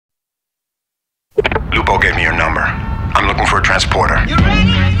Capo gave me your number. I'm looking for a transporter. You ready?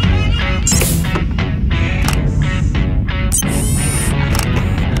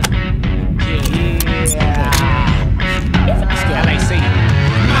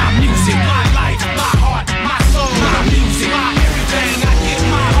 My music, my life, my heart, my soul. My music, my everything, I give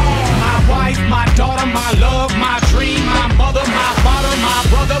my all. My wife, my daughter, my love, my dream, my mother, my father, my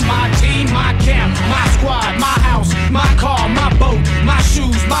brother, my team, my camp, my squad, my house, my car, my boat, my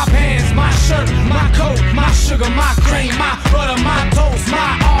shoes, my pants, my shirt, my coat, my sugar, my cream, my butter, my toast,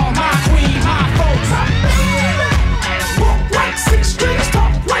 my all, my queen, my folks. Walk like 6 strings,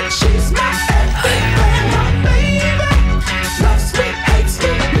 talk like she's my everything, my baby. Loves me, hates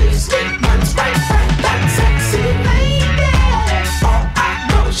me, leaves me, runs right back, that sexy lady. All I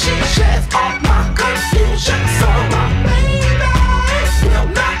know, she shares all my confusion. So my baby will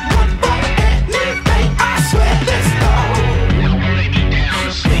not want for anything. I swear this though. Lay me down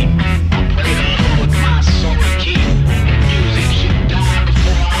to sleep. I pray the Lord my soul to keep. Music should die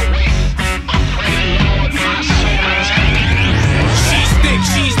before I wake. I pray the Lord my soul to take. She's thick,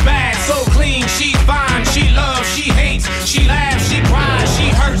 she's bad, so clean, she's fine. She loves, she hates, she laughs, she cries, she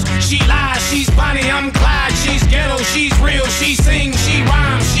hurts, she lies. She's Bonnie, I'm Clyde. She's ghetto, she's real, she sings, she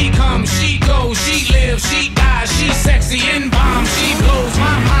rhymes, she comes, she goes, she lives, she dies. She's sexy and bomb, she blows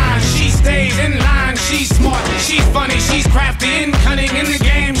my mind. She stays in line, she's smart, she's funny, she's crafty and cunning in the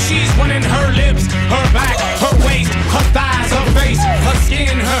game. She's winning her lips, her back, her waist, her thighs, her face, her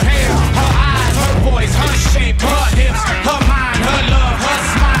skin, her hair, her eyes, her voice, her shape, her hips, her mind, her love, her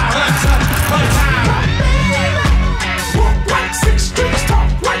smile, her touch, her time. Walk like 6 strings, talk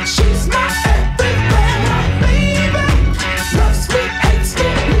like she's my everything. My baby loves me, hates me,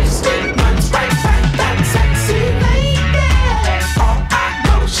 leaves me, runs right back, that sexy lady. All I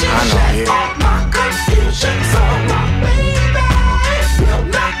know, she shares all my confusion. So my baby will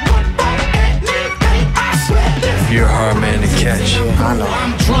not want for anything. I swear this. You're a hard man to catch. I know.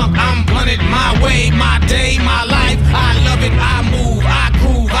 I'm drunk, I'm blunted, my way, my day, my life. I love it, I move, I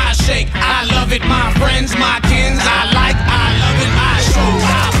groove, I shake. I love it, my friends, my kins, I like. I love it, I show,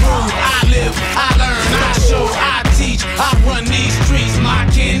 I prove, I live, I learn, I show, I teach. I run these streets, my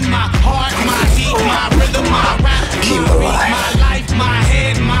kin, my heart, my heat, my rhythm, my rap, Keep my beat, alive. my life, my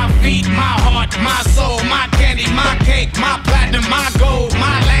head, my feet, my heart, my soul, my candy, my cake, my platinum, my gold,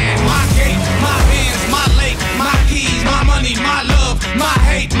 my land, my gate, my hands, my lake, my keys, my money, my love, my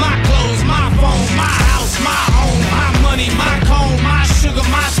hate, my clothes, my phone, my house, my home, my money, my comb, my sugar,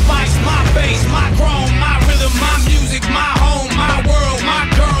 my spice, my face, my chrome, my rhythm, my music, my home, my world, my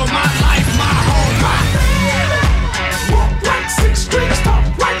girl, my life, my home, my walk like 6 strings, talk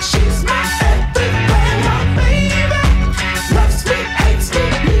like she's my everything. My baby loves me, hates me,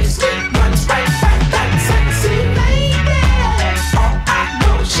 leaves me, runs right back, that sexy lady. All I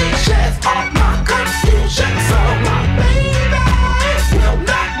know, she shares all my confusion. So my baby will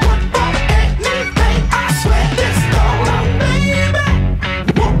not want for anything. I swear this though. My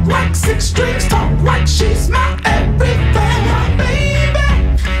baby walk like 6 strings, talk like she's my everything.